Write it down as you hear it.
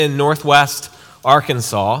in Northwest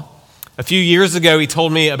Arkansas. A few years ago, he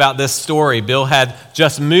told me about this story. Bill had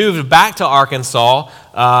just moved back to Arkansas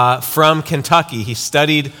from Kentucky. He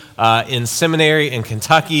studied in seminary in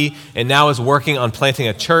Kentucky and now is working on planting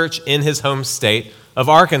a church in his home state of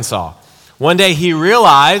Arkansas. One day, he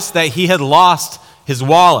realized that he had lost his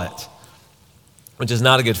wallet, which is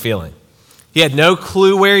not a good feeling. He had no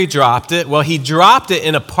clue where he dropped it. Well, he dropped it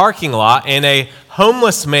in a parking lot, and a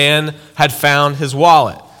homeless man had found his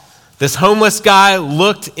wallet. This homeless guy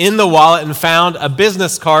looked in the wallet and found a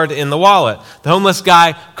business card in the wallet. The homeless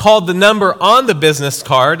guy called the number on the business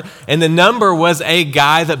card, and the number was a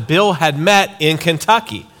guy that Bill had met in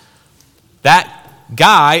Kentucky. That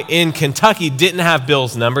guy in Kentucky didn't have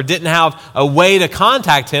Bill's number, didn't have a way to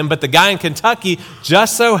contact him, but the guy in Kentucky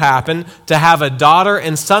just so happened to have a daughter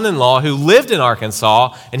and son-in-law who lived in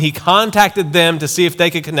Arkansas, and he contacted them to see if they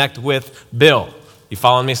could connect with Bill. You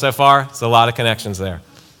following me so far? It's a lot of connections there.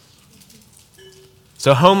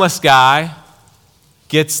 So homeless guy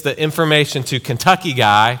gets the information to Kentucky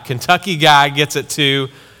guy gets it to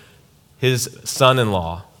his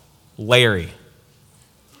son-in-law, Larry.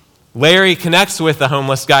 Larry connects with the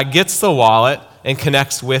homeless guy, gets the wallet, and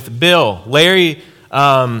connects with Bill. Larry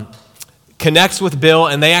connects with Bill,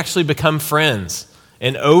 and they actually become friends.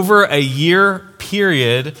 And over a year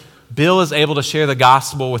period, Bill is able to share the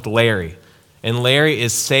gospel with Larry. And Larry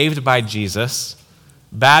is saved by Jesus,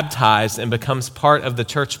 baptized, and becomes part of the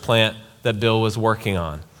church plant that Bill was working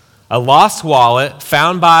on. A lost wallet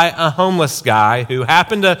found by a homeless guy who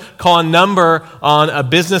happened to call a number on a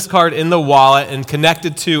business card in the wallet and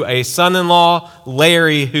connected to a son-in-law,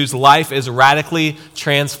 Larry, whose life is radically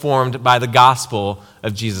transformed by the gospel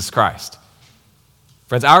of Jesus Christ.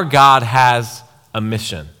 Friends, our God has a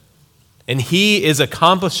mission, and he is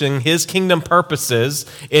accomplishing his kingdom purposes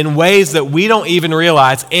in ways that we don't even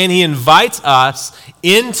realize, and he invites us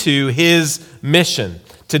into his mission.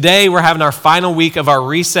 Today, we're having our final week of our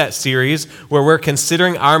Reset series where we're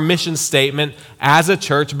considering our mission statement as a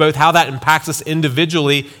church, both how that impacts us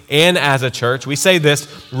individually and as a church. We say this: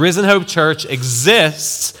 Risen Hope Church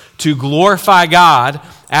exists to glorify God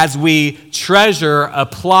as we treasure,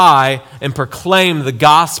 apply, and proclaim the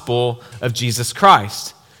gospel of Jesus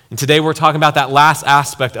Christ. And today we're talking about that last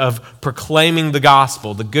aspect of proclaiming the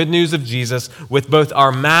gospel, the good news of Jesus, with both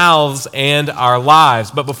our mouths and our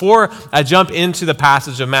lives. But before I jump into the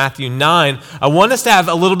passage of Matthew 9, I want us to have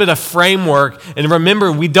a little bit of framework. And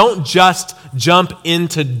remember, we don't just jump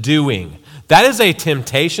into doing. That is a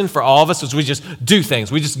temptation for all of us, as we just do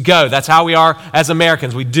things. We just go. That's how we are as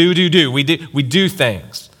Americans. We do. We do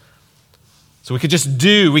things. So we could just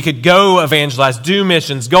do. We could go evangelize, do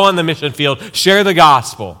missions, go on the mission field, share the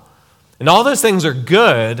gospel. And all those things are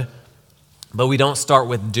good, but we don't start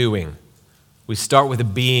with doing. We start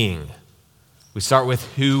with being. We start with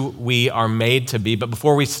who we are made to be. But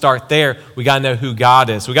before we start there, we got to know who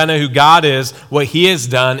God is. We got to know who God is, what he has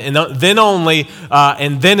done, and then only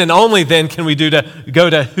then can we go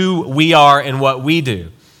to who we are and what we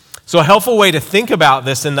do. So a helpful way to think about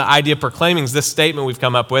this in the idea of proclaiming is this statement we've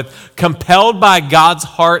come up with: compelled by God's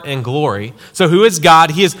heart and glory. So who is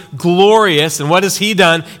God? He is glorious, and what has he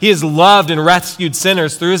done? He has loved and rescued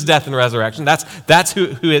sinners through his death and resurrection. That's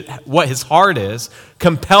what his heart is.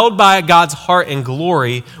 Compelled by God's heart and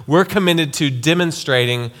glory, we're committed to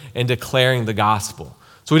demonstrating and declaring the gospel.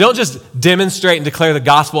 So we don't just demonstrate and declare the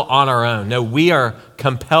gospel on our own. No, we are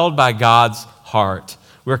compelled by God's heart.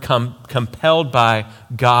 We're compelled by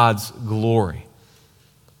God's glory.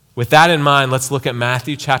 With that in mind, let's look at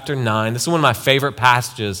Matthew chapter 9. This is one of my favorite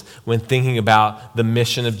passages when thinking about the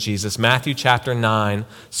mission of Jesus. Matthew chapter 9,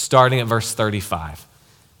 starting at verse 35.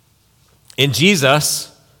 And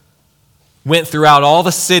Jesus went throughout all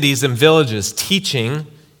the cities and villages, teaching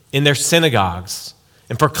in their synagogues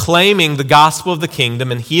and proclaiming the gospel of the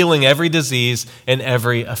kingdom and healing every disease and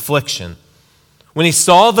every affliction. When he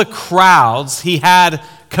saw the crowds, he had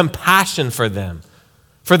compassion for them,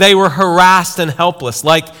 for they were harassed and helpless,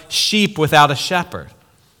 like sheep without a shepherd.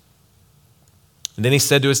 And then he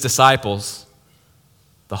said to his disciples,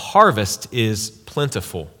 "The harvest is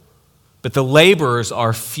plentiful, but the laborers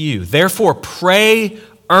are few. Therefore, pray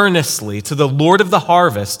earnestly to the Lord of the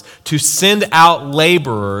harvest to send out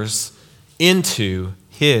laborers into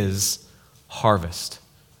his harvest."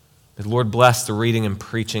 May the Lord bless the reading and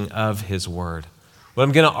preaching of his word. What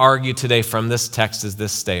I'm going to argue today from this text is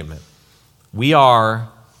this statement: we are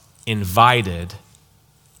invited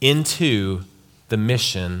into the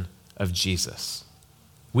mission of Jesus.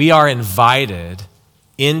 We are invited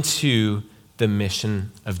into the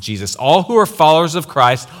mission of Jesus. All who are followers of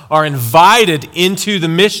Christ are invited into the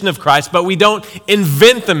mission of Christ, but we don't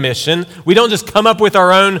invent the mission. We don't just come up with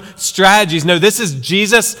our own strategies. No, this is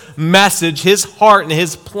Jesus' message, his heart, and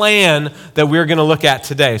his plan that we're going to look at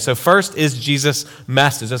today. So first is Jesus'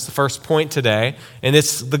 message. That's the first point today, and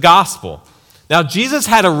it's the gospel. Now, Jesus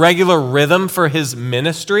had a regular rhythm for his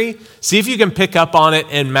ministry. See if you can pick up on it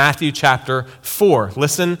in Matthew chapter 4.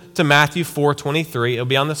 Listen to Matthew 4:23. It'll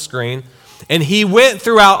be on the screen. And he went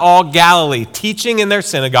throughout all Galilee, teaching in their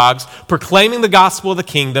synagogues, proclaiming the gospel of the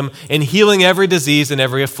kingdom, and healing every disease and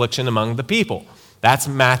every affliction among the people. That's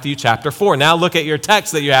Matthew chapter 4. Now look at your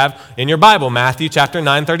text that you have in your Bible, Matthew chapter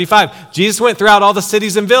 9:35. Jesus went throughout all the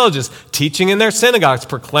cities and villages, teaching in their synagogues,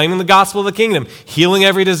 proclaiming the gospel of the kingdom, healing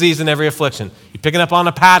every disease and every affliction. You're picking up on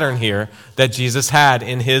a pattern here that Jesus had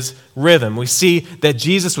in his rhythm. We see that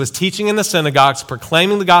Jesus was teaching in the synagogues,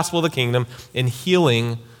 proclaiming the gospel of the kingdom, and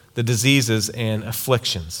healing the diseases and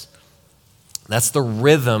afflictions. That's the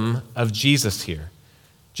rhythm of Jesus here.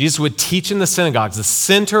 Jesus would teach in the synagogues, the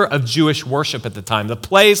center of Jewish worship at the time, the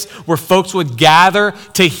place where folks would gather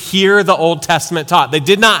to hear the Old Testament taught. They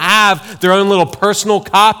did not have their own little personal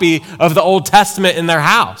copy of the Old Testament in their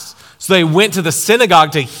house. So they went to the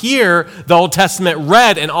synagogue to hear the Old Testament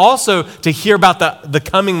read and also to hear about the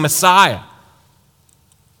coming Messiah.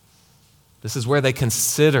 This is where they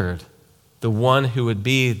considered the one who would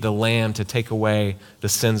be the Lamb to take away the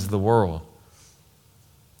sins of the world.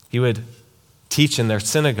 He would teach in their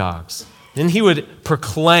synagogues. Then he would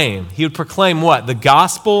proclaim. He would proclaim what? The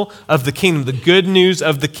gospel of the kingdom, the good news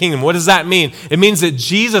of the kingdom. What does that mean? It means that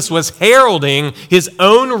Jesus was heralding his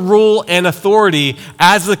own rule and authority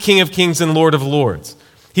as the King of Kings and Lord of Lords.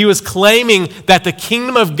 He was claiming that the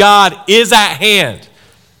kingdom of God is at hand.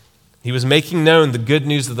 He was making known the good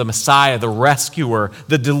news of the Messiah, the rescuer,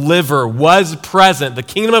 the deliverer was present. The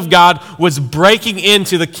kingdom of God was breaking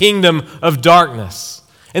into the kingdom of darkness.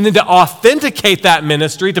 And then to authenticate that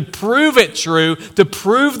ministry, to prove it true, to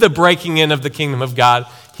prove the breaking in of the kingdom of God,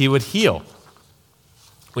 he would heal.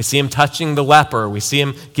 We see him touching the leper. We see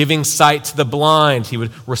him giving sight to the blind. He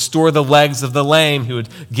would restore the legs of the lame. He would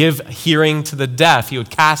give hearing to the deaf. He would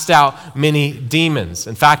cast out many demons.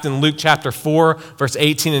 In fact, in Luke chapter 4, verse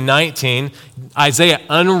 18 and 19, Isaiah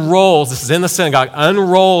unrolls, this is in the synagogue,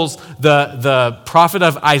 unrolls the prophet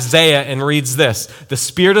of Isaiah and reads this: "The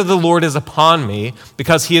Spirit of the Lord is upon me,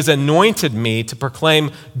 because he has anointed me to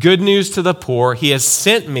proclaim good news to the poor. He has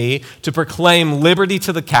sent me to proclaim liberty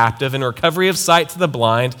to the captive and recovery of sight to the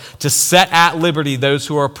blind, to set at liberty those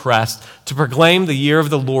who are oppressed, to proclaim the year of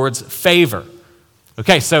the Lord's favor."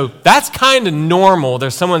 Okay, so that's kind of normal.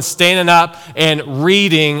 There's someone standing up and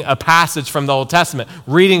reading a passage from the Old Testament,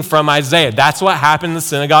 reading from Isaiah. That's what happened in the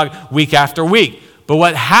synagogue week after week. But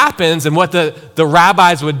what happens, and what the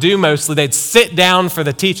rabbis would do mostly, they'd sit down for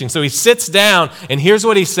the teaching. So he sits down, and here's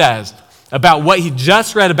what he says about what he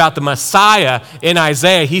just read about the Messiah in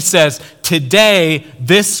Isaiah. He says, "Today,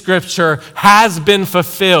 this scripture has been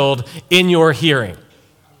fulfilled in your hearing."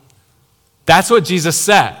 That's what Jesus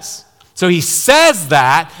says. So he says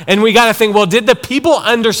that, and we got to think, well, did the people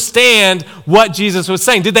understand what Jesus was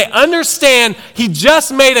saying? Did they understand he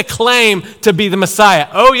just made a claim to be the Messiah?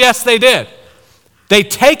 Oh, yes, they did. They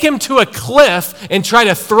take him to a cliff and try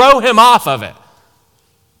to throw him off of it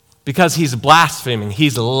because he's blaspheming.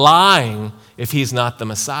 He's lying if he's not the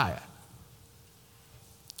Messiah.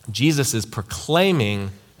 Jesus is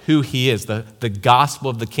proclaiming who he is, the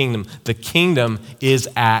gospel of the kingdom. The kingdom is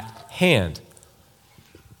at hand.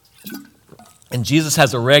 And Jesus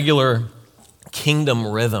has a regular kingdom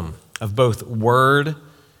rhythm of both word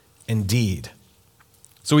and deed.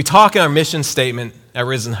 So we talk in our mission statement at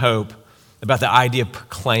Risen Hope about the idea of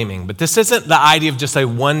proclaiming, but this isn't the idea of just a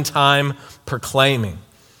one-time proclaiming.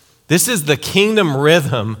 This is the kingdom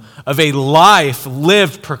rhythm of a life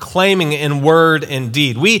lived proclaiming in word and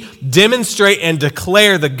deed. We demonstrate and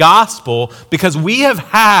declare the gospel because we have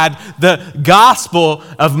had the gospel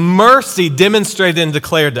of mercy demonstrated and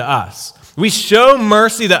declared to us. We show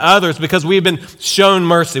mercy to others because we've been shown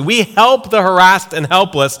mercy. We help the harassed and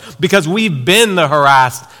helpless because we've been the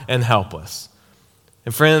harassed and helpless.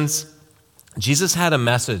 And friends, Jesus had a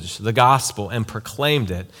message, the gospel, and proclaimed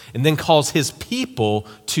it, and then calls his people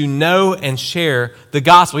to know and share the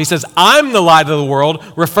gospel. He says, "I'm the light of the world,"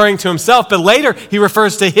 referring to himself, but later he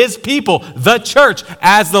refers to his people, the church,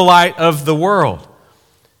 as the light of the world.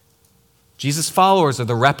 Jesus' followers are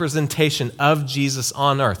the representation of Jesus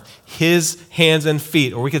on earth, his hands and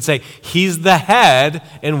feet, or we could say he's the head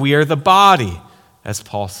and we are the body, as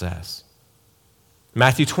Paul says.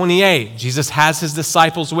 Matthew 28, Jesus has his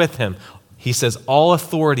disciples with him. He says, "All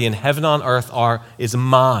authority in heaven and on earth is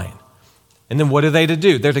mine." And then what are they to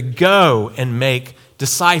do? They're to go and make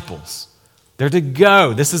disciples. They're to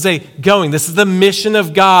go. This is a going. This is the mission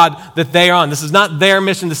of God that they are on. This is not their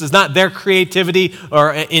mission. This is not their creativity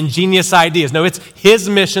or ingenious ideas. No, it's his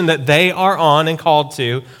mission that they are on and called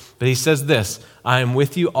to. But he says this, I am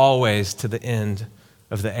with you always to the end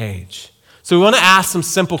of the age. So we want to ask some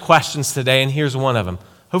simple questions today, and here's one of them.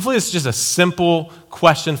 Hopefully it's just a simple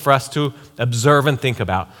question for us to observe and think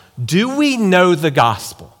about. Do we know the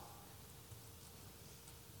gospel?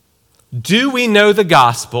 Do we know the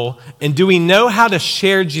gospel, and do we know how to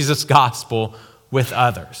share Jesus' gospel with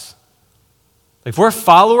others? If we're a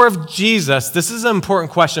follower of Jesus, this is an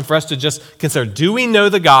important question for us to just consider. Do we know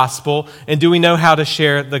the gospel, and do we know how to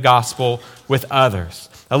share the gospel with others?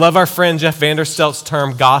 I love our friend Jeff Vanderstelt's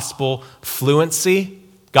term, gospel fluency.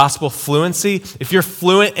 Gospel fluency. If you're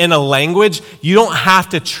fluent in a language, you don't have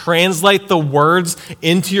to translate the words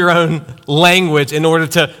into your own language in order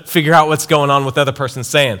to figure out what's going on with the other person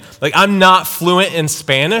saying. Like, I'm not fluent in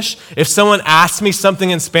Spanish. If someone asks me something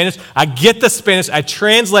in Spanish, I get the Spanish, I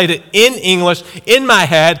translate it in English in my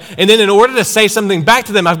head, and then in order to say something back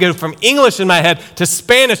to them, I go from English in my head to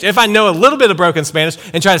Spanish, if I know a little bit of broken Spanish,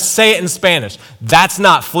 and try to say it in Spanish. That's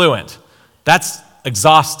not fluent. That's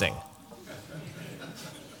exhausting.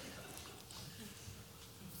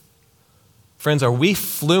 Friends, are we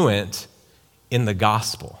fluent in the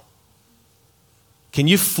gospel? Can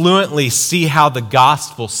you fluently see how the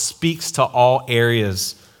gospel speaks to all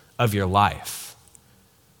areas of your life?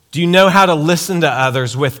 Do you know how to listen to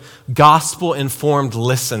others with gospel-informed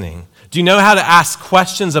listening? Do you know how to ask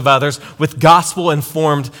questions of others with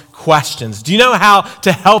gospel-informed questions? Do you know how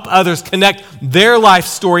to help others connect their life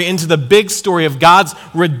story into the big story of God's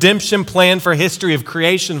redemption plan for history of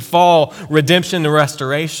creation, fall, redemption, and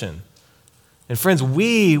restoration? And friends,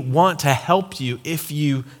 we want to help you if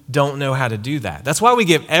you don't know how to do that. That's why we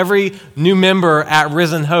give every new member at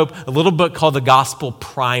Risen Hope a little book called the Gospel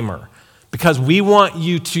Primer, because we want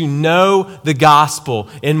you to know the gospel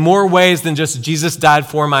in more ways than just Jesus died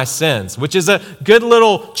for my sins, which is a good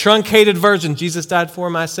little truncated version. Jesus died for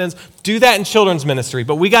my sins. Do that in children's ministry,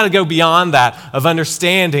 but we got to go beyond that of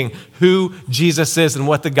understanding who Jesus is and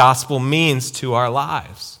what the gospel means to our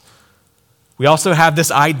lives. We also have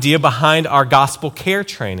this idea behind our gospel care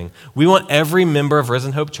training. We want every member of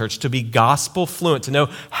Risen Hope Church to be gospel fluent, to know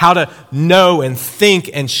how to know and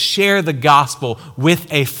think and share the gospel with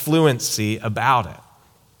a fluency about it.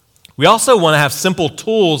 We also want to have simple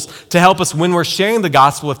tools to help us when we're sharing the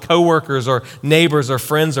gospel with coworkers or neighbors or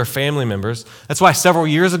friends or family members. That's why several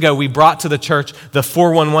years ago we brought to the church the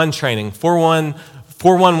 411 training.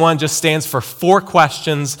 411 just stands for 4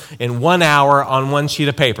 questions in 1 hour on 1 sheet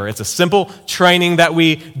of paper. It's a simple training that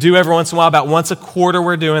we do every once in a while. About once a quarter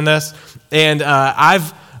we're doing this. And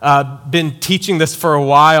I've been teaching this for a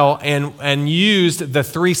while and used the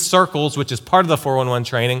 3 circles, which is part of the 411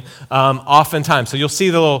 training, oftentimes. So you'll see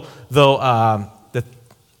the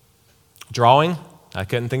drawing. I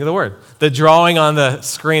couldn't think of the word. The drawing on the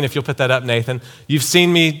screen, if you'll put that up, Nathan. You've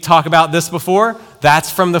seen me talk about this before. That's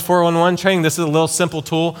from the 411 training. This is a little simple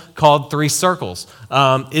tool called 3 circles.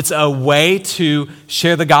 It's a way to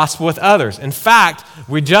share the gospel with others. In fact,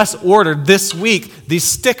 we just ordered this week these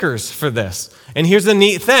stickers for this. And here's the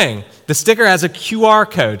neat thing. The sticker has a QR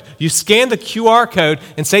code. You scan the QR code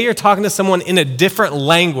and say you're talking to someone in a different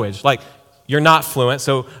language, like you're not fluent.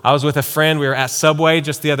 So I was with a friend. We were at Subway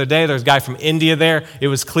just the other day. There's a guy from India there. It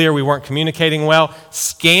was clear we weren't communicating well.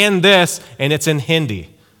 Scan this, and it's in Hindi,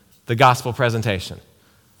 the gospel presentation.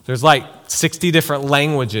 There's like 60 different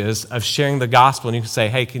languages of sharing the gospel, and you can say,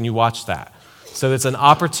 hey, can you watch that? So it's an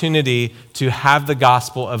opportunity to have the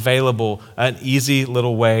gospel available, an easy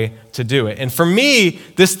little way to do it. And for me,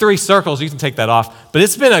 this 3 circles, you can take that off, but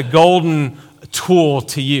it's been a golden tool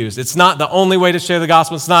to use. It's not the only way to share the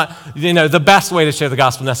gospel. It's not, the best way to share the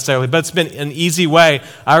gospel necessarily, but it's been an easy way.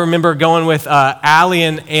 I remember going with Allie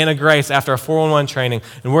and Anna Grace after a 411 training,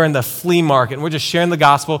 and we're in the flea market, and we're just sharing the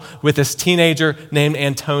gospel with this teenager named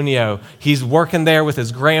Antonio. He's working there with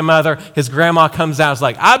his grandmother. His grandma comes out, is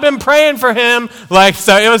like, I've been praying for him.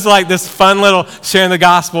 So it was like this fun little sharing the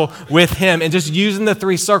gospel with him and just using the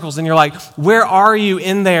 3 circles, and you're like, where are you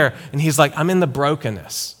in there? And he's like, I'm in the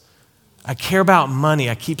brokenness. I care about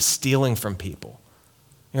money. I keep stealing from people.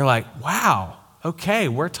 You're like, wow, okay,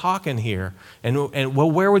 we're talking here. And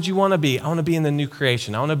well, where would you want to be? I want to be in the new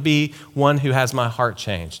creation. I want to be one who has my heart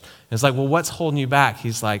changed. And it's like, well, what's holding you back?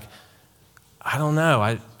 He's like, I don't know.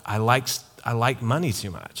 I like money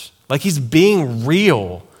too much. Like he's being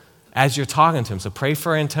real as you're talking to him. So pray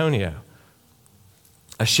for Antonio.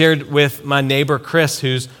 I shared with my neighbor Chris,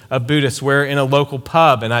 who's a Buddhist. We're in a local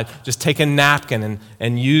pub, and I just take a napkin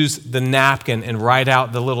and use the napkin and write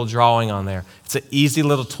out the little drawing on there. It's an easy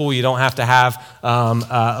little tool. You don't have to have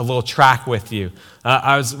a little track with you.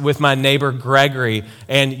 I was with my neighbor Gregory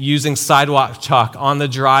and using sidewalk chalk on the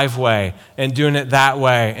driveway and doing it that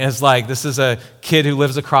way. And it's like, this is a kid who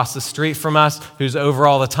lives across the street from us, who's over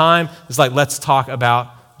all the time. It's like, let's talk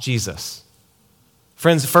about Jesus.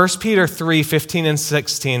 Friends, 1 Peter 3:15 and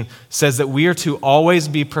 16 says that we are to always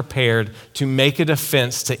be prepared to make a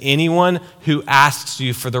defense to anyone who asks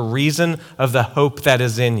you for the reason of the hope that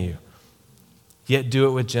is in you. Yet do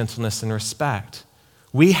it with gentleness and respect.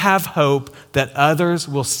 We have hope that others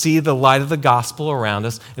will see the light of the gospel around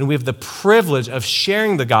us, and we have the privilege of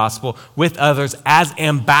sharing the gospel with others as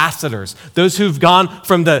ambassadors. Those who've gone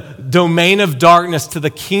from the domain of darkness to the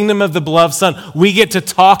kingdom of the beloved Son, we get to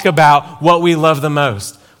talk about what we love the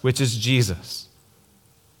most, which is Jesus.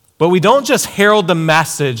 But we don't just herald the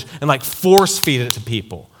message and force feed it to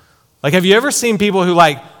people. Have you ever seen people who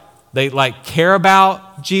they care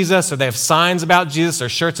about Jesus, or they have signs about Jesus or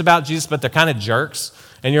shirts about Jesus, but they're kind of jerks?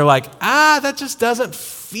 And you're like, that just doesn't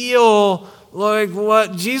feel like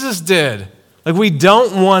what Jesus did. We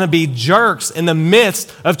don't want to be jerks in the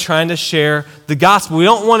midst of trying to share the gospel. We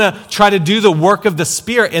don't want to try to do the work of the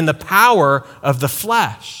Spirit in the power of the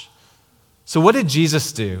flesh. So what did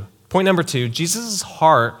Jesus do? Point number 2, Jesus'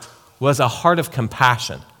 heart was a heart of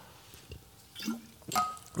compassion.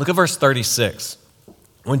 Look at verse 36.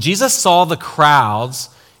 When Jesus saw the crowds,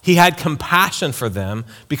 he had compassion for them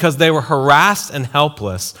because they were harassed and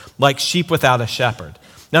helpless like sheep without a shepherd.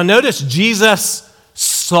 Now notice Jesus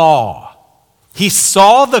saw. He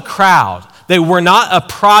saw the crowd. They were not a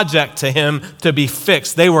project to him to be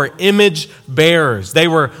fixed. They were image bearers. They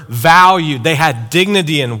were valued. They had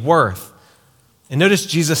dignity and worth. And notice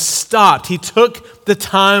Jesus stopped. He took the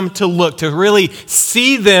time to look, to really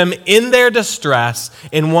see them in their distress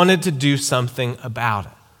and wanted to do something about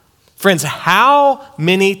it. Friends, how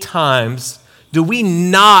many times do we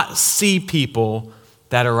not see people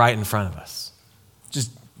that are right in front of us?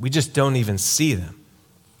 We just don't even see them.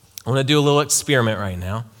 I want to do a little experiment right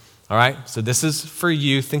now. All right, so this is for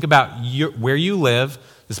you. Think about where you live.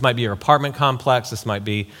 This might be your apartment complex. This might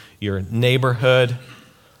be your neighborhood.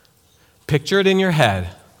 Picture it in your head.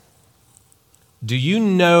 Do you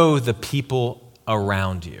know the people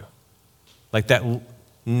around you? Like that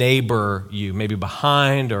neighbor you, maybe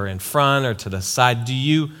behind or in front or to the side. Do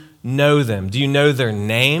you know them? Do you know their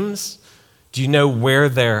names? Do you know where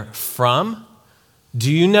they're from?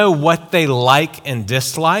 Do you know what they like and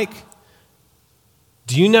dislike?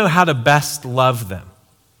 Do you know how to best love them?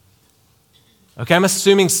 Okay, I'm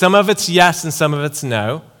assuming some of it's yes and some of it's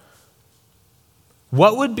no.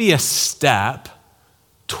 What would be a step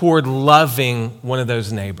toward loving one of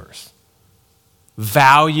those neighbors?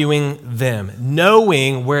 Valuing them,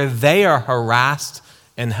 knowing where they are harassed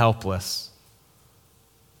and helpless.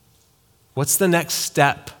 What's the next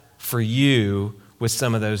step for you with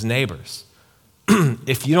some of those neighbors?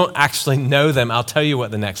 If you don't actually know them, I'll tell you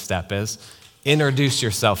what the next step is. Introduce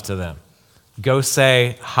yourself to them. Go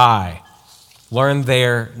say hi. Learn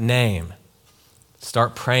their name.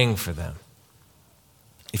 Start praying for them.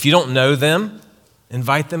 If you don't know them,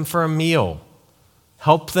 invite them for a meal.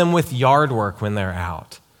 Help them with yard work when they're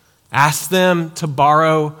out. Ask them to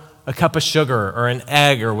borrow a cup of sugar or an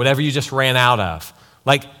egg or whatever you just ran out of.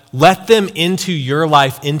 Let them into your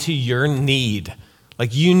life, into your need.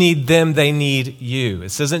 You need them, they need you.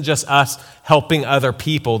 This isn't just us helping other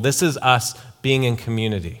people. This is us being in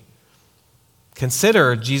community.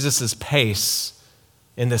 Consider Jesus' pace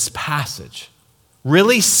in this passage.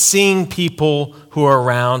 Really seeing people who are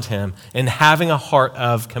around him and having a heart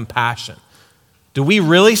of compassion. Do we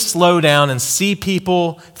really slow down and see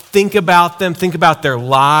people, think about them, think about their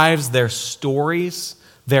lives, their stories,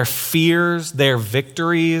 their fears, their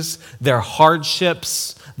victories, their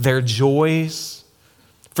hardships, their joys?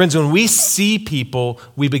 Friends, when we see people,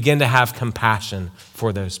 we begin to have compassion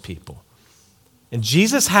for those people. And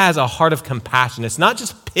Jesus has a heart of compassion. It's not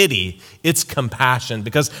just pity, it's compassion,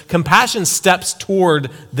 because compassion steps toward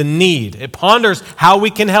the need. It ponders how we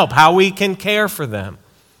can help, how we can care for them.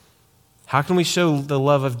 How can we show the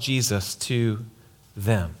love of Jesus to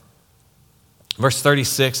them? Verse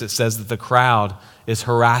 36, it says that the crowd is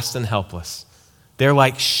harassed and helpless. They're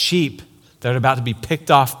like sheep that are about to be picked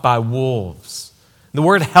off by wolves. The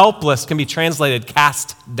word helpless can be translated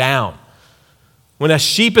cast down. When a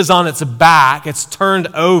sheep is on its back, it's turned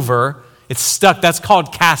over, it's stuck. That's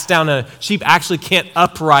called cast down. A sheep actually can't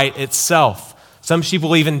upright itself. Some sheep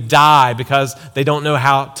will even die because they don't know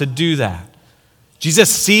how to do that. Jesus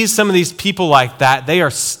sees some of these people like that. They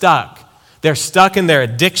are stuck. They're stuck in their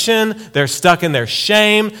addiction. They're stuck in their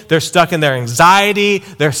shame. They're stuck in their anxiety.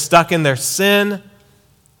 They're stuck in their sin.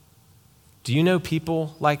 Do you know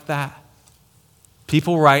people like that?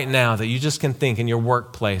 People right now that you just can think in your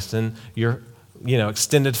workplace and your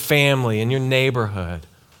extended family and your neighborhood.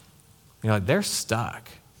 You're like, they're stuck.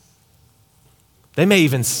 They may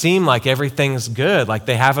even seem like everything's good, like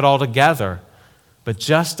they have it all together. But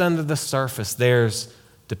just under the surface, there's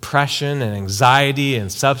depression and anxiety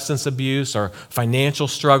and substance abuse or financial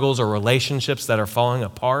struggles or relationships that are falling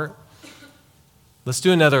apart. Let's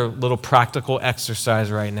do another little practical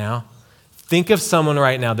exercise right now. Think of someone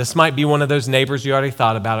right now. This might be one of those neighbors you already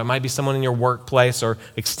thought about. It might be someone in your workplace or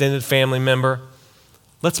extended family member.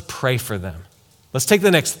 Let's pray for them. Let's take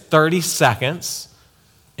the next 30 seconds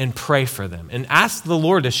and pray for them and ask the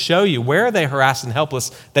Lord to show you where are they harassed and helpless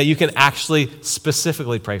that you can actually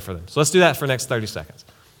specifically pray for them. So let's do that for the next 30 seconds.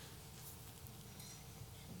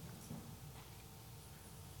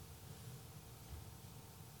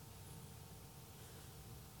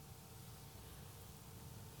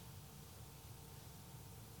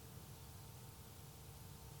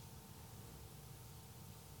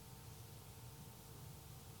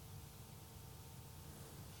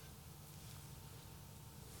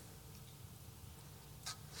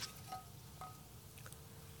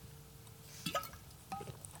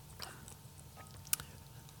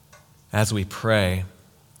 As we pray,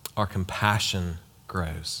 our compassion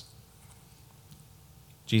grows.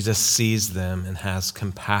 Jesus sees them and has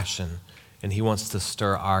compassion, and he wants to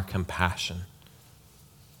stir our compassion.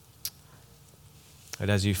 But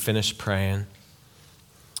as you finish praying,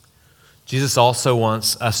 Jesus also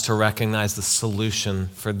wants us to recognize the solution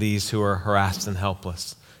for these who are harassed and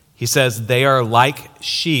helpless. He says they are like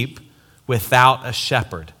sheep without a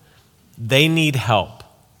shepherd. They need help.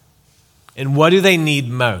 And what do they need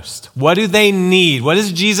most? What do they need? What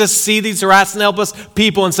does Jesus see these harassed and helpless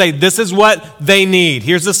people and say, this is what they need?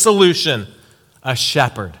 Here's the solution: a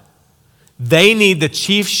shepherd. They need the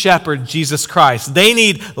chief shepherd, Jesus Christ. They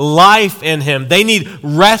need life in him. They need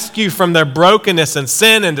rescue from their brokenness and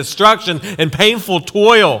sin and destruction and painful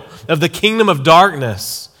toil of the kingdom of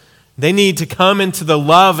darkness. They need to come into the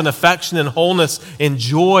love and affection and wholeness and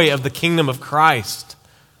joy of the kingdom of Christ.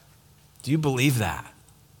 Do you believe that?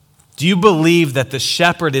 Do you believe that the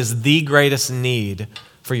shepherd is the greatest need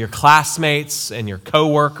for your classmates and your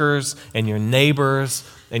coworkers and your neighbors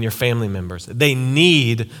and your family members? They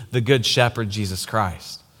need the good shepherd, Jesus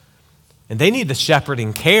Christ. And they need the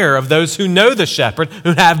shepherding care of those who know the shepherd,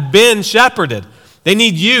 who have been shepherded. They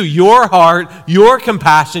need you, your heart, your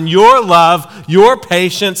compassion, your love, your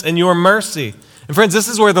patience, and your mercy. And friends, this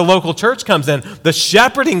is where the local church comes in. The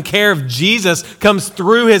shepherding care of Jesus comes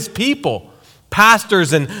through his people.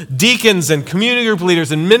 Pastors and deacons and community group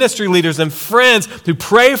leaders and ministry leaders and friends who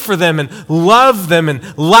pray for them and love them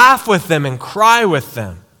and laugh with them and cry with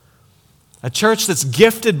them. A church that's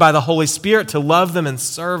gifted by the Holy Spirit to love them and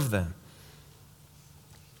serve them.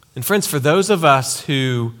 And friends, for those of us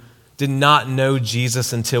who did not know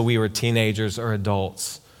Jesus until we were teenagers or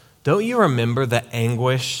adults, don't you remember the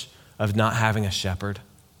anguish of not having a shepherd?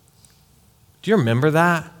 Do you remember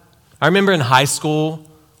that? I remember in high school,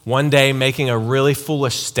 one day making a really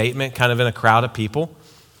foolish statement kind of in a crowd of people,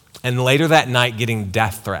 and later that night getting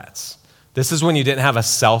death threats. This is when you didn't have a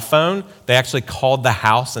cell phone. They actually called the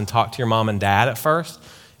house and talked to your mom and dad at first,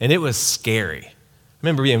 and it was scary. I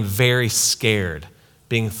remember being very scared,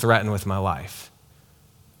 being threatened with my life.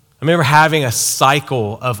 I remember having a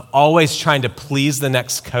cycle of always trying to please the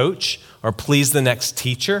next coach or please the next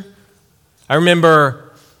teacher. I remember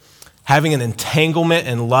having an entanglement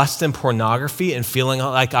in lust and pornography and feeling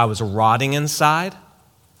like I was rotting inside.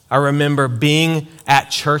 I remember being at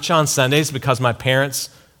church on Sundays because my parents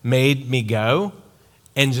made me go,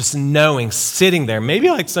 and just knowing, sitting there, maybe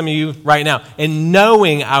like some of you right now, and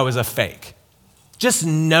knowing I was a fake. Just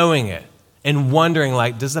knowing it and wondering,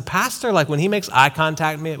 like, does the pastor, like when he makes eye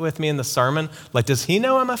contact with me in the sermon, like, does he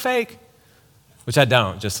know I'm a fake? Which I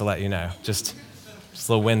don't, just to let you know, just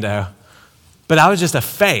a little window. But I was just a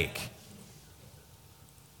fake.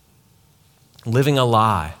 Living a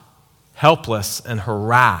lie, helpless and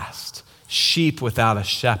harassed, sheep without a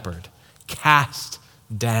shepherd, cast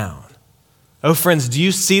down. Oh, friends, do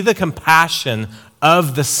you see the compassion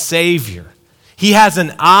of the Savior? He has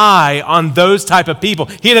an eye on those type of people.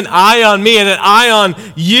 He had an eye on me and an eye on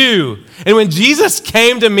you. And when Jesus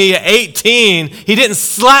came to me at 18, he didn't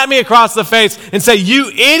slap me across the face and say, "You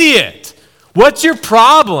idiot, what's your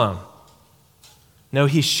problem?" No,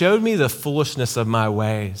 he showed me the foolishness of my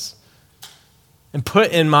ways and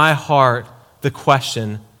put in my heart the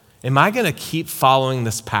question, am I going to keep following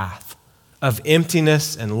this path of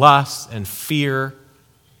emptiness and lust and fear,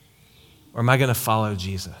 or am I going to follow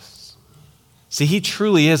Jesus? See, he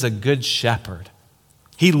truly is a good shepherd.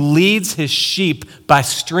 He leads his sheep by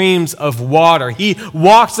streams of water. He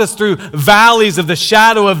walks us through valleys of the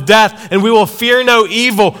shadow of death, and we will fear no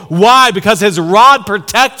evil. Why? Because his rod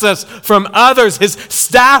protects us from others. His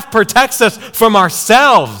staff protects us from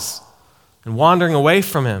ourselves and wandering away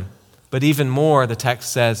from him. But even more, the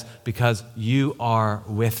text says, because you are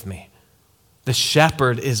with me. The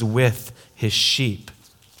shepherd is with his sheep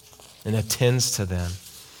and attends to them.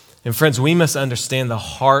 And friends, we must understand the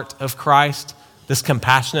heart of Christ, this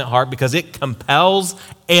compassionate heart, because it compels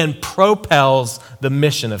and propels the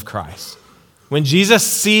mission of Christ. When Jesus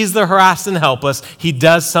sees the harassed and helpless, he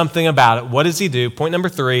does something about it. What does he do? Point number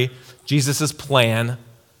 3, Jesus' plan: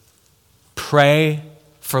 pray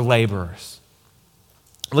for laborers.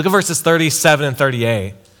 Look at verses 37 and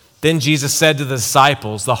 38. Then Jesus said to the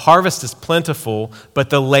disciples, the harvest is plentiful,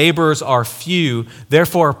 but the laborers are few.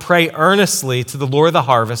 Therefore, pray earnestly to the Lord of the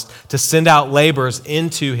harvest to send out laborers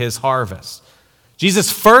into his harvest.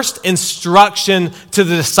 Jesus' first instruction to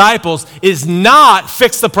the disciples is not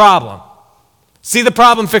fix the problem. See the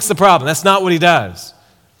problem, fix the problem. That's not what he does.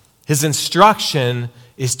 His instruction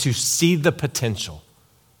is to see the potential.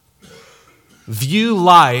 View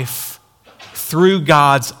life through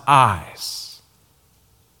God's eyes.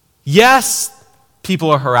 Yes,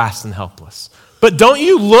 people are harassed and helpless, but don't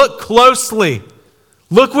you look closely.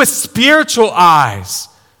 Look with spiritual eyes.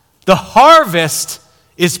 The harvest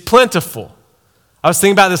is plentiful. I was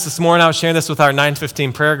thinking about this morning. I was sharing this with our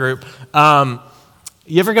 9:15 prayer group.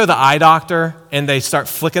 You ever go to the eye doctor and they start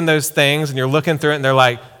flicking those things and you're looking through it and they're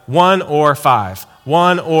like 1 or 5,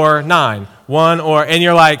 1 or 9, 1 or, and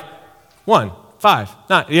you're like 1, 5,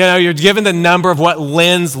 9. You know, you're given the number of what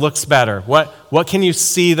lens looks better. What can you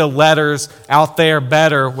see the letters out there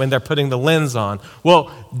better when they're putting the lens on?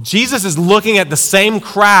 Well, Jesus is looking at the same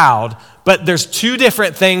crowd, but there's 2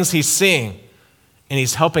 different things he's seeing, and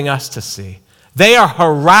he's helping us to see. They are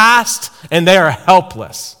harassed and they are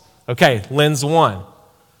helpless. Okay, lens 1.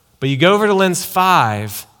 But you go over to lens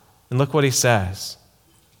 5 and look what he says.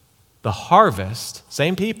 The harvest,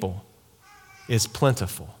 same people, is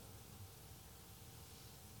plentiful.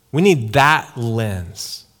 We need that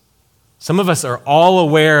lens. Some of us are all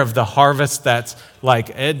aware of the harvest that's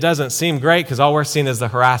like, it doesn't seem great because all we're seeing is the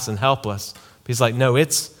harassed and helpless. But he's like, no,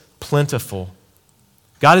 it's plentiful.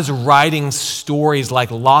 God is writing stories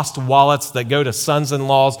like lost wallets that go to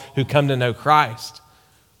sons-in-laws who come to know Christ.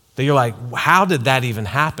 That you're like, how did that even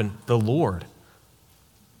happen? The Lord.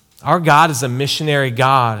 Our God is a missionary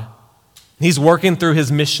God. He's working through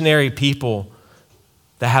his missionary people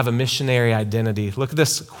that have a missionary identity. Look at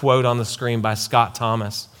this quote on the screen by Scott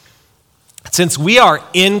Thomas. Since we are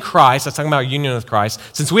in Christ, that's talking about our union with Christ.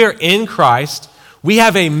 Since we are in Christ, we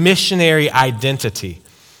have a missionary identity.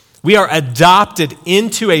 We are adopted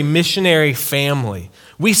into a missionary family.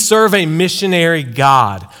 We serve a missionary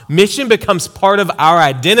God. Mission becomes part of our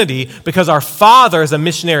identity because our Father is a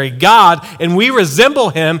missionary God and we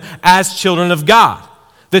resemble him as children of God.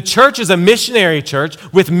 The church is a missionary church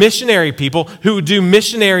with missionary people who do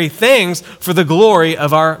missionary things for the glory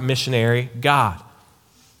of our missionary God.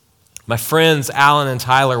 My friends Alan and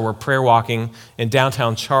Tyler were prayer walking in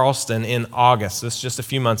downtown Charleston in August. This is just a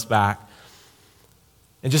few months back.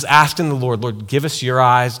 And just asking the Lord, give us your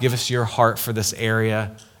eyes, give us your heart for this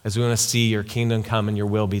area as we want to see your kingdom come and your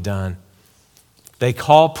will be done. They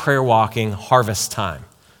call prayer walking harvest time,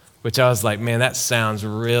 which I was like, man, that sounds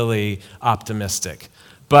really optimistic.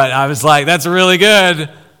 But I was like, that's really good.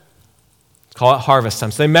 Call it harvest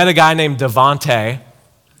time. So they met a guy named Devontae.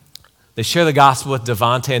 They share the gospel with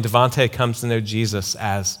Devontae, and Devontae comes to know Jesus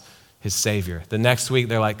as his Savior. The next week,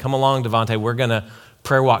 they're like, come along, Devontae, we're going to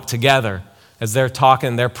prayer walk together. As they're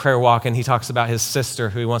talking, they're prayer walking, he talks about his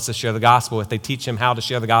sister who he wants to share the gospel with. They teach him how to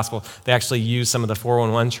share the gospel. They actually use some of the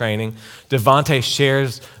 411 training. Devontae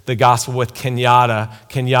shares the gospel with Kenyatta.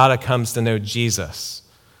 Kenyatta comes to know Jesus.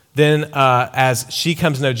 Then as she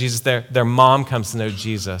comes to know Jesus, their mom comes to know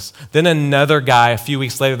Jesus. Then another guy, a few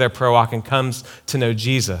weeks later, they're prayer walking, comes to know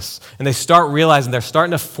Jesus. And they start realizing they're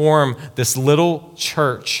starting to form this little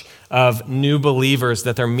church of new believers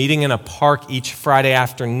that they're meeting in a park each Friday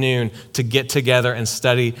afternoon to get together and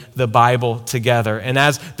study the Bible together. And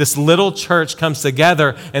as this little church comes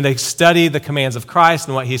together and they study the commands of Christ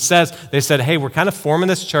and what he says, they said, hey, we're kind of forming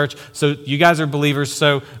this church, so you guys are believers,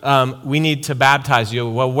 so we need to baptize you.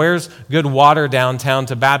 Well, where's good water downtown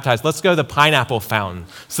to baptize? Let's go to the Pineapple Fountain.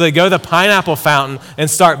 So they go to the Pineapple Fountain and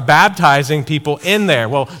start baptizing people in there.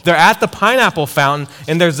 Well, they're at the Pineapple Fountain,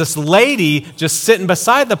 and there's this lady just sitting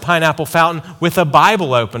beside the Pineapple Fountain with a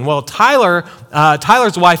Bible open. Well,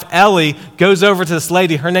 Tyler's wife, Ellie, goes over to this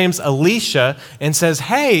lady. Her name's Alicia, and says,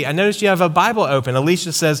 hey, I noticed you have a Bible open.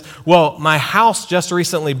 Alicia says, well, my house just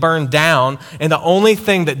recently burned down, and the only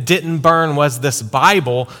thing that didn't burn was this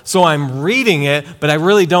Bible, so I'm reading it, but I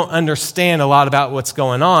really don't understand a lot about what's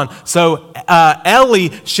going on. So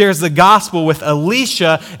Ellie shares the gospel with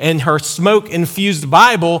Alicia and her smoke-infused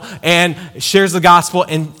Bible, and shares the gospel,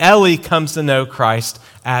 and Ellie comes to know Christ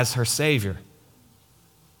as her Savior.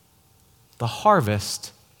 The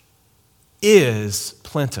harvest is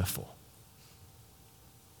plentiful.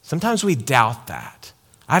 Sometimes we doubt that.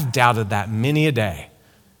 I've doubted that many a day,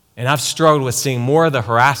 and I've struggled with seeing more of the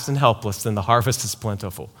harassed and helpless than the harvest is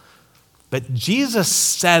plentiful. But Jesus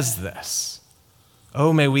says this.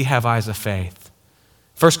 Oh, may we have eyes of faith.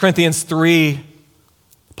 1 Corinthians 3,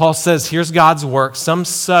 Paul says, here's God's work. Some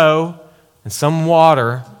sow and some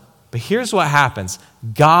water, but here's what happens.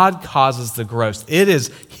 God causes the growth. It is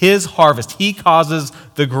his harvest. He causes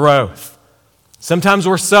the growth. Sometimes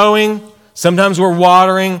we're sowing, sometimes we're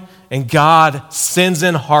watering, and God sends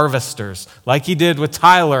in harvesters, like he did with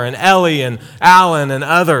Tyler and Ellie and Alan and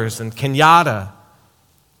others and Kenyatta.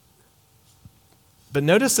 But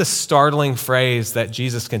notice this startling phrase that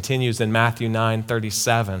Jesus continues in Matthew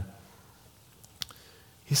 9:37.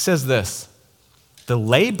 He says this, the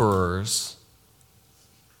laborers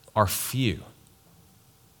are few.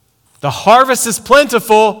 The harvest is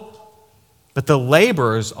plentiful, but the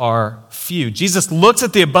laborers are few. Jesus looks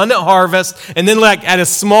at the abundant harvest and then at a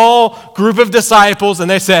small group of disciples, and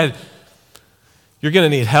they said, you're going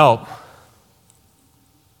to need help.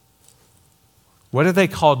 What are they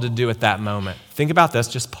called to do at that moment? Think about this.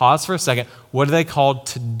 Just pause for a second. What are they called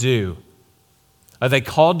to do? Are they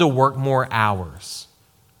called to work more hours?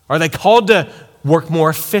 Are they called to work more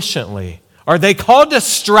efficiently? Are they called to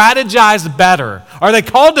strategize better? Are they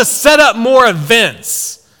called to set up more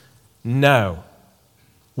events? No.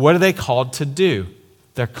 What are they called to do?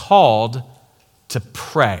 They're called to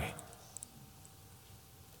pray.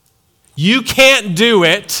 You can't do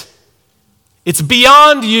it. It's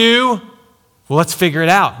beyond you. Well, let's figure it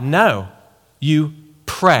out. No. You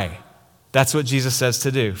pray. That's what Jesus says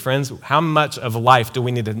to do. Friends, how much of life do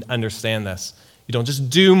we need to understand this? You don't just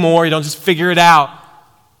do more. You don't just figure it out.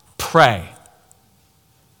 Pray.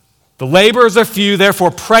 The laborers are few,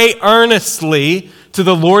 therefore pray earnestly to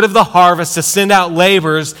the Lord of the harvest to send out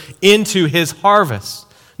laborers into his harvest.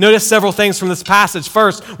 Notice several things from this passage.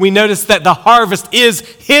 First, we notice that the harvest is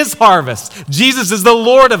his harvest. Jesus is the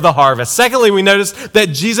Lord of the harvest. Secondly, we notice that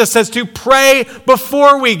Jesus says to pray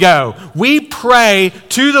before we go. We pray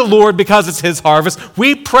to the Lord because it's his harvest.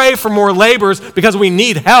 We pray for more laborers because we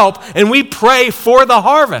need help, and we pray for the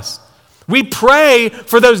harvest. We pray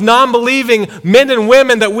for those non-believing men and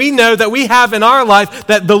women that we know that we have in our life,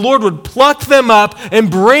 that the Lord would pluck them up and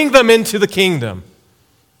bring them into the kingdom.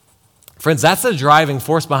 Friends, that's the driving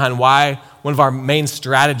force behind why one of our main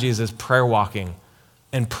strategies is prayer walking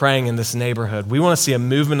and praying in this neighborhood. We want to see a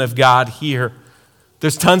movement of God here.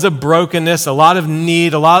 There's tons of brokenness, a lot of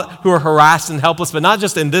need, a lot who are harassed and helpless, but not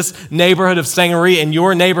just in this neighborhood of Sangaree, in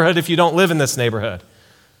your neighborhood if you don't live in this neighborhood.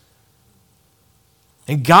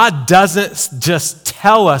 And God doesn't just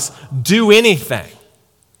tell us, do anything.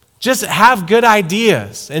 Just have good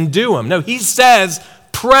ideas and do them. No, he says,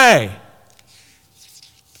 pray.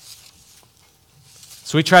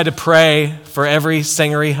 So we tried to pray for every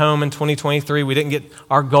Sangaree home in 2023. We didn't get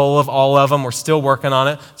our goal of all of them. We're still working on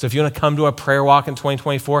it. So if you want to come to a prayer walk in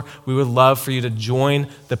 2024, we would love for you to join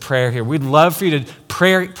the prayer here. We'd love for you to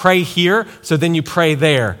pray here, so then you pray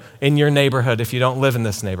there in your neighborhood if you don't live in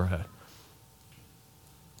this neighborhood.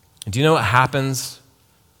 And do you know what happens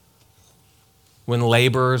when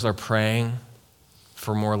laborers are praying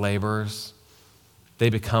for more laborers?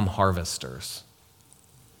 They become harvesters.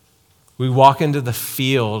 We walk into the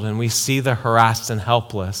field and we see the harassed and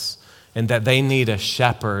helpless and that they need a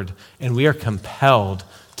shepherd, and we are compelled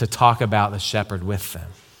to talk about the shepherd with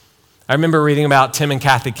them. I remember reading about Tim and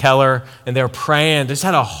Kathy Keller, and they were praying. They just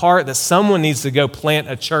had a heart that someone needs to go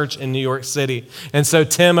plant a church in New York City. And so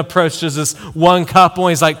Tim approaches this one couple,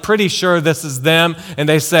 and he's like, pretty sure this is them. And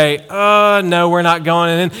they say, no, we're not going.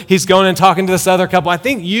 And then he's going and talking to this other couple. I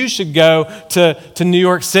think you should go to New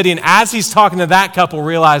York City. And as he's talking to that couple,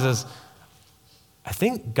 realizes, I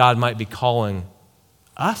think God might be calling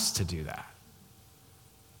us to do that.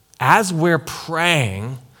 As we're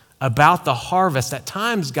praying about the harvest, at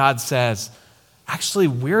times God says, actually,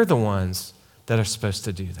 we're the ones that are supposed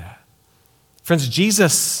to do that. Friends,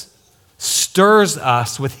 Jesus stirs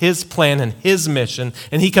us with his plan and his mission,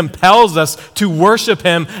 and he compels us to worship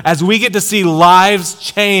him as we get to see lives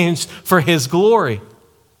changed for his glory.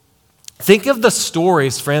 Think of the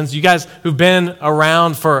stories, friends, you guys who've been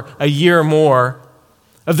around for a year or more,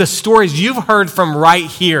 of the stories you've heard from right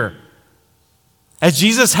here. As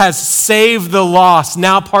Jesus has saved the lost,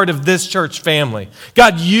 now part of this church family.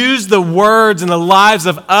 God used the words and the lives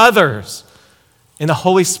of others, and the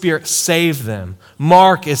Holy Spirit saved them.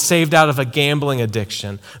 Mark is saved out of a gambling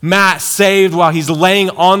addiction. Matt saved while he's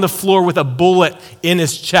laying on the floor with a bullet in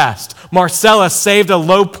his chest. Marcella saved a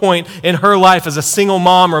low point in her life as a single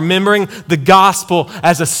mom, remembering the gospel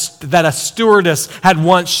that a stewardess had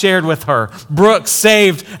once shared with her. Brooke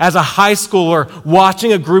saved as a high schooler,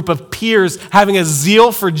 watching a group of peers having a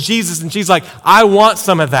zeal for Jesus, and she's like, I want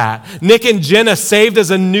some of that. Nick and Jenna saved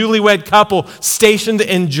as a newlywed couple stationed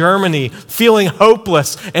in Germany, feeling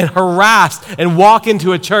hopeless and harassed, and walk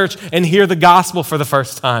into a church and hear the gospel for the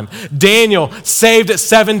first time. Daniel saved at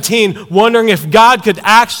 17, wondering if God could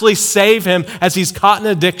actually save him as he's caught in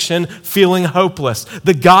addiction, feeling hopeless.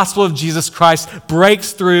 The gospel of Jesus Christ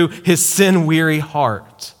breaks through his sin-weary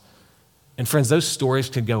heart. And friends, those stories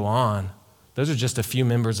could go on. Those are just a few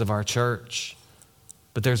members of our church.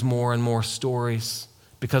 But there's more and more stories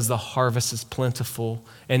because the harvest is plentiful.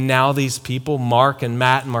 And now these people, Mark and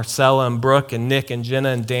Matt and Marcella and Brooke and Nick and Jenna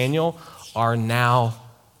and Daniel, are now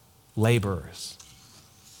laborers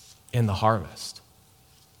in the harvest.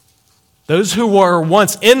 Those who were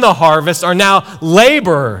once in the harvest are now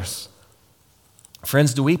laborers.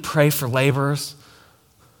 Friends, do we pray for laborers?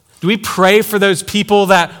 Do we pray for those people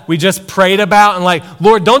that we just prayed about and like,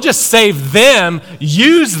 Lord, don't just save them,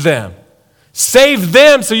 use them. Save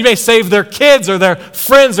them so you may save their kids or their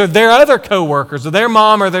friends or their other coworkers or their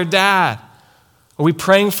mom or their dad. Are we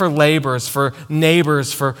praying for laborers, for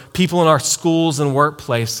neighbors, for people in our schools and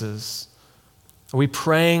workplaces? Are we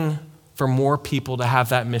praying for more people to have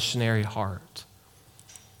that missionary heart?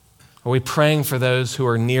 Are we praying for those who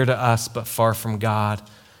are near to us but far from God,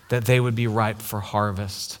 that they would be ripe for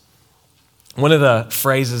harvest? One of the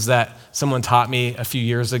phrases that someone taught me a few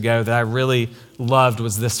years ago that I really loved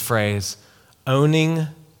was this phrase, owning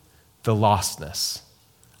the lostness.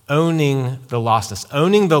 Owning the lostness.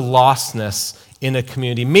 Owning the lostness in a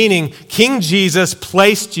community, meaning King Jesus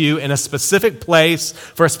placed you in a specific place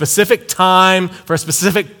for a specific time, for a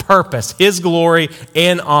specific purpose, his glory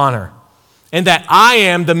and honor. And that I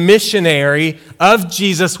am the missionary of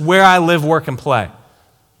Jesus where I live, work, and play.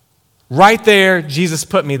 Right there, Jesus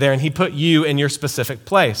put me there, and he put you in your specific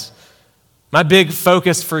place. My big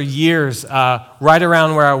focus for years, right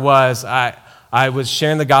around where I was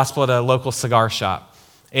sharing the gospel at a local cigar shop.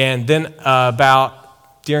 And then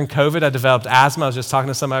during COVID, I developed asthma. I was just talking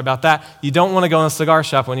to somebody about that. You don't want to go in a cigar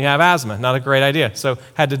shop when you have asthma. Not a great idea. So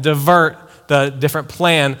had to divert the different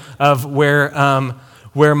plan of where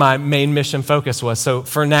my main mission focus was. So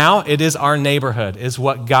for now, it is our neighborhood, is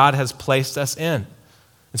what God has placed us in.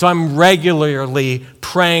 And so I'm regularly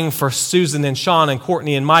praying for Susan and Sean and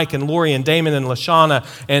Courtney and Mike and Lori and Damon and LaShawna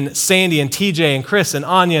and Sandy and TJ and Chris and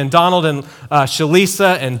Anya and Donald and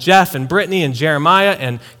Shalisa and Jeff and Brittany and Jeremiah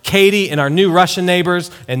and Katie and our new Russian neighbors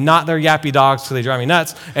and not their yappy dogs because they drive me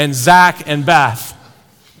nuts, and Zach and Beth.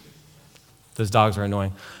 Those dogs are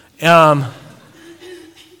annoying.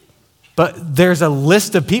 But there's a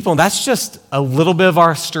list of people, and that's just a little bit of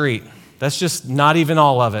our street. That's just not even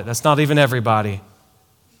all of it. That's not even everybody.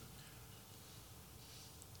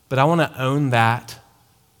 But I want to own that.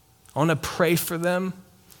 I want to pray for them.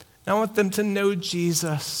 I want them to know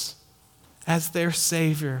Jesus as their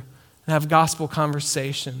Savior and have gospel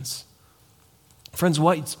conversations. Friends,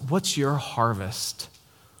 what's your harvest?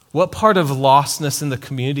 What part of lostness in the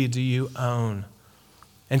community do you own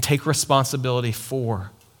and take responsibility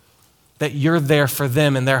for? That you're there for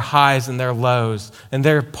them in their highs and their lows, and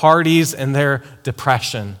their parties and their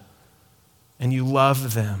depression, and you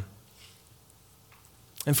love them.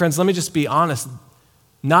 And friends, let me just be honest.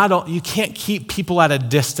 You can't keep people at a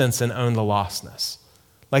distance and own the lostness.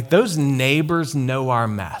 Like those neighbors know our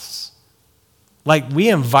mess. Like we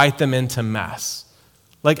invite them into mess.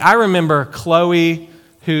 Like, I remember Chloe,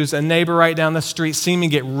 who's a neighbor right down the street, seeing me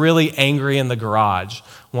get really angry in the garage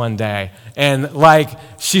one day. And like,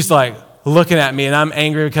 she's like looking at me, and I'm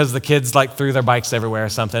angry because the kids like threw their bikes everywhere or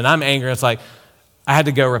something. And I'm angry. It's like, I had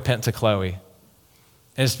to go repent to Chloe.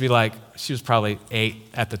 And just be like, she was probably 8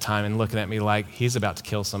 at the time and looking at me like he's about to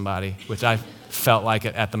kill somebody, which I felt like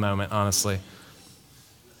it at the moment, honestly.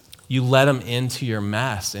 You let them into your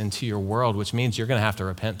mess, into your world, which means you're going to have to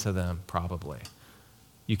repent to them probably.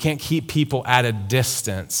 You can't keep people at a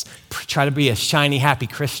distance, try to be a shiny, happy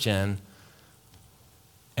Christian,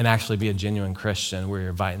 and actually be a genuine Christian where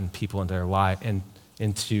you're inviting people into their life and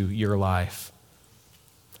into your life.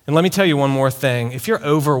 And let me tell you one more thing. If you're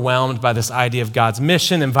overwhelmed by this idea of God's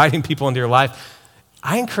mission, inviting people into your life,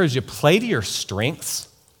 I encourage you to play to your strengths.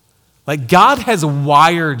 Like, God has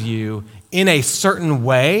wired you in a certain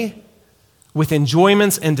way with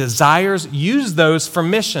enjoyments and desires. Use those for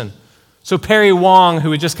mission. So Perry Wong, who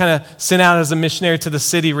we just kind of sent out as a missionary to the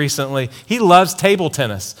city recently, he loves table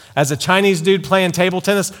tennis. As a Chinese dude playing table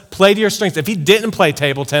tennis, play to your strengths. If he didn't play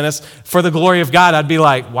table tennis for the glory of God, I'd be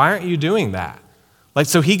like, why aren't you doing that? Like,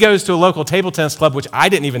 so he goes to a local table tennis club, which I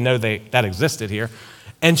didn't even know that existed here,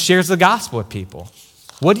 and shares the gospel with people.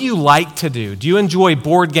 What do you like to do? Do you enjoy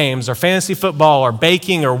board games or fantasy football or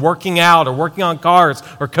baking or working out or working on cars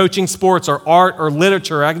or coaching sports or art or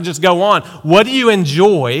literature? I can just go on. What do you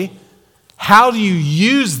enjoy? How do you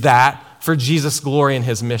use that for Jesus' glory and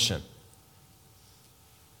his mission?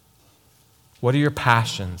 What are your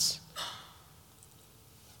passions?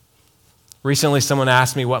 Recently, someone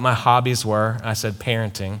asked me what my hobbies were. I said,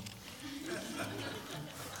 parenting.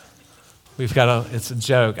 It's a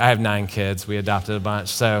joke. I have 9 kids. We adopted a bunch.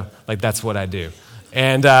 So, like, that's what I do.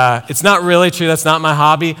 And it's not really true. That's not my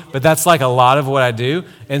hobby, but that's like a lot of what I do.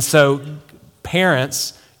 And so,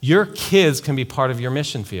 parents, your kids can be part of your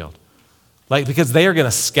mission field. Like, because they are going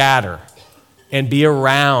to scatter and be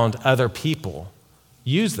around other people.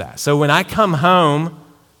 Use that. So when I come home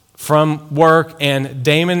from work and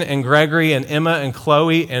Damon and Gregory and Emma and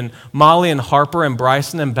Chloe and Molly and Harper and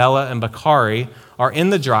Bryson and Bella and Bakari are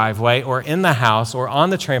in the driveway or in the house or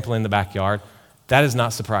on the trampoline in the backyard, that is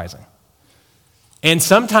not surprising. And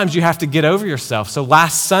sometimes you have to get over yourself. So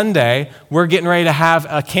last Sunday, we're getting ready to have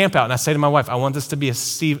a camp out. And I say to my wife, I want this to be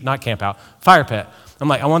fire pit. I'm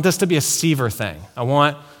like, I want this to be a Seaver thing.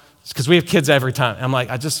 Because we have kids every time. I'm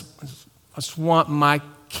like, I just want my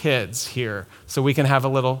kids here so we can have a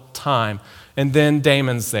little time. And then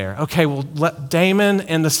Damon's there. Okay, well, let Damon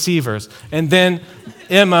and the Seavers. And then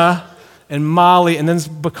Emma and Molly, and then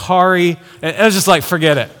Bakari. And it was just like,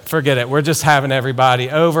 forget it. We're just having everybody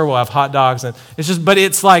over. We'll have hot dogs. And but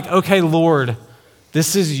it's like, okay, Lord,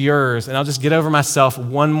 this is yours. And I'll just get over myself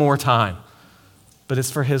one more time. But it's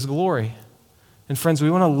for his glory. And friends, we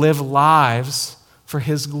want to live lives for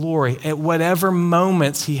his glory at whatever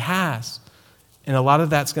moments he has. And a lot of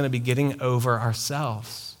that's going to be getting over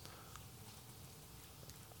ourselves.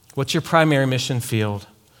 What's your primary mission field?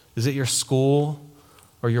 Is it your school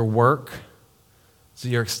or your work? Is it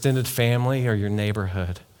your extended family or your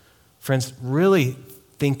neighborhood? Friends, really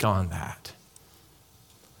think on that.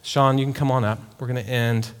 Sean, you can come on up. We're going to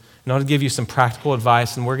end. And I want to give you some practical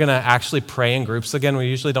advice, and we're going to actually pray in groups again. We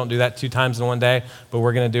usually don't do that 2 times in one day, but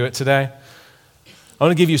we're going to do it today. I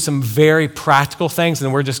want to give you some very practical things,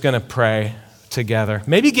 and we're just going to pray together.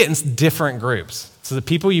 Maybe get in different groups. So the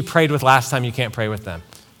people you prayed with last time, you can't pray with them.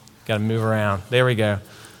 Got to move around. There we go.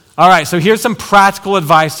 All right, so here's some practical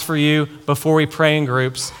advice for you before we pray in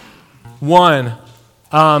groups. 1,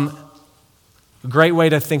 a great way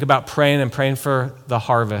to think about praying for the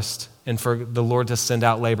harvest and for the Lord to send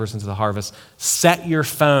out laborers into the harvest. Set your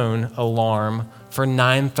phone alarm for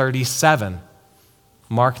 9:37.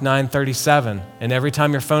 Mark 9:37. And every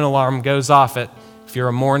time your phone alarm goes off if you're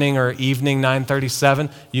a morning or evening 9:37,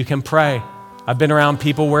 you can pray. I've been around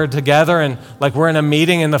people we're together and like we're in a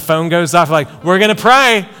meeting and the phone goes off like, we're going to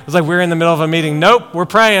pray. It's like we're in the middle of a meeting. Nope, we're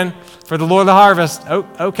praying for the Lord of the harvest. Oh,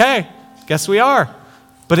 okay, guess we are.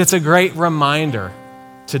 But it's a great reminder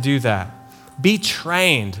to do that. Be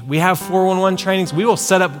trained. We have 411 trainings. We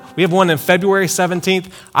have one on February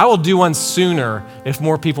 17th. I will do one sooner if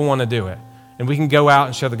more people want to do it. And we can go out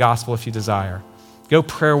and share the gospel if you desire. Go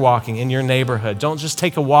prayer walking in your neighborhood. Don't just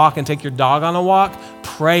take a walk and take your dog on a walk.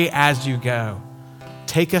 Pray as you go.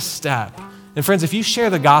 Take a step. And friends, if you share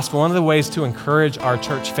the gospel, one of the ways to encourage our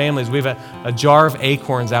church families, we have a jar of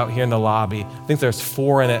acorns out here in the lobby. I think there's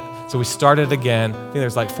 4 in it. So we started again. I think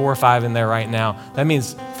there's like 4 or 5 in there right now. That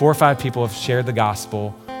means 4 or 5 people have shared the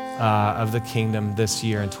gospel of the kingdom this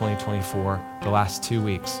year in 2024, the last 2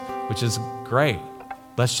 weeks, which is great.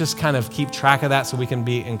 Let's just kind of keep track of that so we can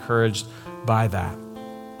be encouraged by that.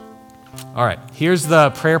 All right, here's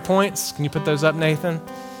the prayer points. Can you put those up, Nathan?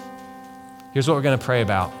 Here's what we're going to pray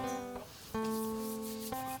about.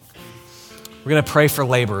 We're going to pray for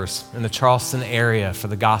laborers in the Charleston area for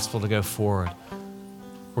the gospel to go forward.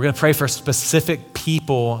 We're going to pray for specific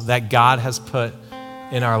people that God has put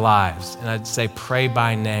in our lives. And I'd say pray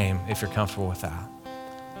by name if you're comfortable with that.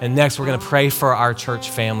 And next, we're going to pray for our church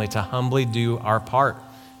family to humbly do our part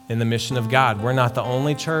in the mission of God. We're not the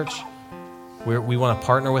only church. We want to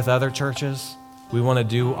partner with other churches. We want to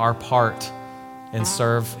do our part and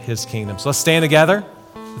serve his kingdom. So let's stand together.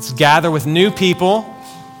 Let's gather with new people.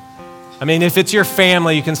 I mean, if it's your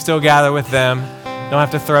family, you can still gather with them. Don't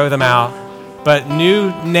have to throw them out. But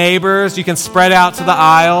new neighbors, you can spread out to the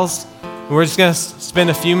aisles. We're just going to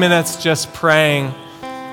spend a few minutes just praying